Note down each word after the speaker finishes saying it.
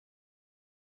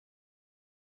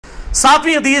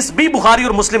7ਵੀं हदीस भी बुखारी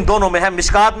और मुस्लिम दोनों में है,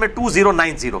 मिशकात में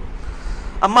 2090।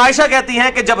 अम्मा आयशा कहती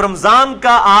हैं कि जब रमजान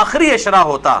का आखिरी अशरा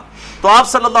होता तो आप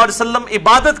सल्लल्लाहु अलैहि वसल्लम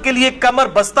इबादत के लिए कमर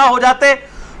बस्ता हो जाते,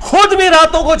 खुद भी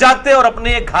रातों को जागते और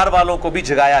अपने घर वालों को भी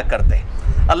जगाया करते।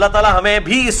 अल्लाह ताला हमें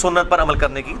भी इस सुन्नत पर अमल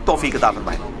करने की तौफीक अता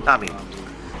फरमाए, आमीन।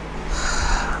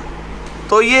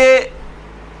 तो ये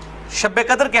शब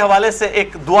कद्र के हवाले से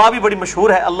एक दुआ भी बड़ी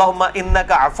मशहूर है, अल्लाहुम्मा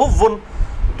इन्नका अफ़ुव्वुन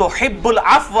तुहिब्बुल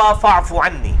अफ़्व फ़अफ़ु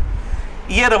अन्नी।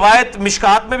 ये रवायत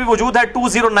मिशकात में भी मौजूद है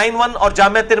 2091 और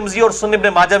जामे तिरमिज़ी और सुनन इब्न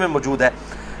माजा में मौजूद है,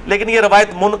 लेकिन ये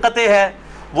रवायत मुनक़ते है।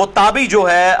 वो ताबी जो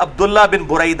है अब्दुल्ला बिन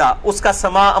बुरैदा, उसका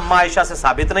समा अम्मा आयशा से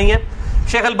साबित नहीं है।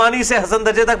 शेख अलबानी से हसन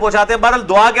दर्जे तक पहुंचाते हैं। बहरहाल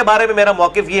दुआ के बारे में मेरा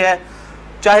मौक़िफ़ ये है,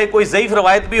 चाहे कोई ज़ईफ़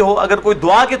रवायत भी हो, अगर कोई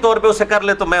दुआ के तौर पे उसे कर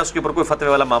ले तो मैं उसके ऊपर कोई फतवे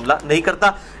वाला मामला नहीं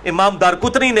करता। इमाम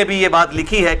दारकुतनी ने भी ये बात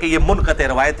लिखी है कि ये मुनक़ते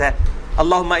रवायत है,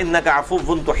 अल्लाहुम्मा इन्नका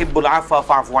अफ़ुव्वुन तुहिब्बुल अफ़्व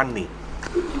फ़अफ़ु अन्नी।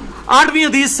 8वीं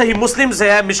हदीस सही मुस्लिम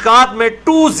से है, मिशकात में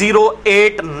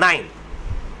 2089।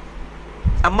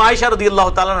 अम्मा आयशा रज़ियल्लाहु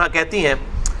ताला अन्हा कहती हैं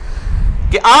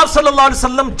कि आप सल्लल्लाहु अलैहि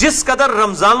वसल्लम जिस कदर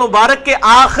रमजान मुबारक के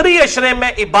आखिरी अशरे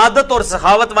में इबादत और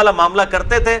सखावत वाला मामला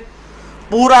करते थे,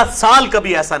 पूरा साल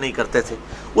कभी ऐसा नहीं करते थे,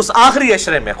 उस आखिरी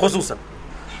अशरे में खुसूसन।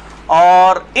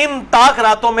 और इन ताक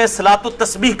रातों में सलातुत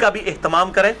तस्बीह का भी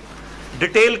एहतमाम करें।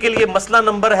 डिटेल के लिए मसला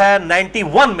नंबर है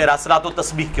 91 मेरा सलातुत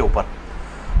तस्बीह के ऊपर,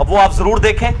 अब वो आप जरूर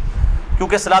देखें,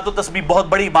 क्योंकि सलातुत तस्बीह बहुत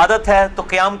बड़ी इबादत है, तो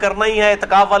क़याम करना ही है।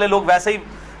 इत्काफ वाले लोग वैसे ही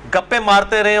गप्पे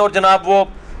मारते रहें और जनाब वो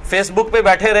फेसबुक पे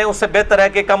बैठे रहें, उससे बेहतर है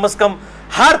कि कम से कम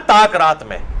हर ताक रात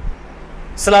में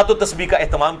सलातुत तस्बीह का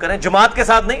एहतमाम करें, जमात के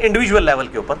साथ नहीं, इंडिविजुअल लेवल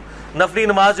के ऊपर। नफली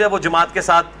नमाज जो है वो जमात के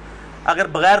साथ, अगर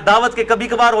बगैर दावत के कभी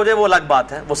कभार हो जाए वो अलग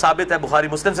बात है, वो साबित है, बुखारी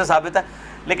मुस्लिम से साबित है।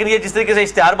 लेकिन ये जिस तरीके से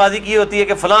इश्तिहारबाजी की होती है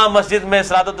कि फलां मस्जिद में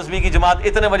सलातुत तस्बीह की जमात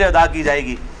इतने बजे अदा की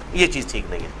जाएगी, ये चीज़ ठीक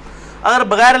नहीं है। अगर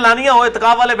बगैर लानिया हो,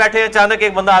 इत्काफ वाले बैठे हैं, अचानक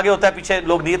एक बंदा आगे होता है, पीछे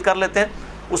लोग नियत कर लेते हैं,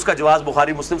 उसका जवाब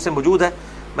बुखारी मुस्लिम से मौजूद है।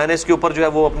 मैंने इसके ऊपर जो है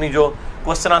वो अपनी जो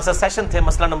क्वेश्चन आंसर सेशन थे,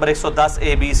 मसला नंबर 110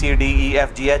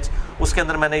 ABCDEFGH, उसके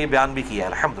अंदर मैंने ये बयान भी किया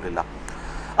है अल्हम्दुलिल्लाह।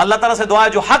 अल्लाह ताला से दुआ है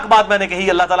जो हक बात मैंने कही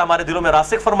अल्लाह ताला हमारे दिलों में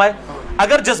रासिख फरमाए।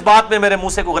 अगर जज्बात में मेरे मुंह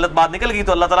से कोई गलत बात निकल गई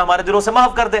तो अल्लाह ताला हमारे दिलों से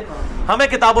माफ कर दे। हमें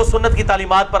किताब और सुन्नत की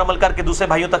तालीमात पर अमल करके दूसरे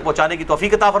भाइयों तक पहुंचाने की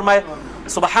तौफीक अता फरमाए।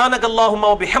 सुब्हानक अल्लाहुम्मा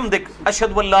व बिहम्दिक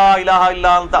अशहदु अल्ला इलाहा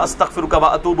इल्ला अंता अस्तगफिरुका व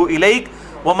अतूबु इलैक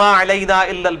व मा अलैना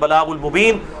इल्लल बलागुल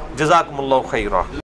मुबीन। जज़ाकुमुल्लाहु खैरा।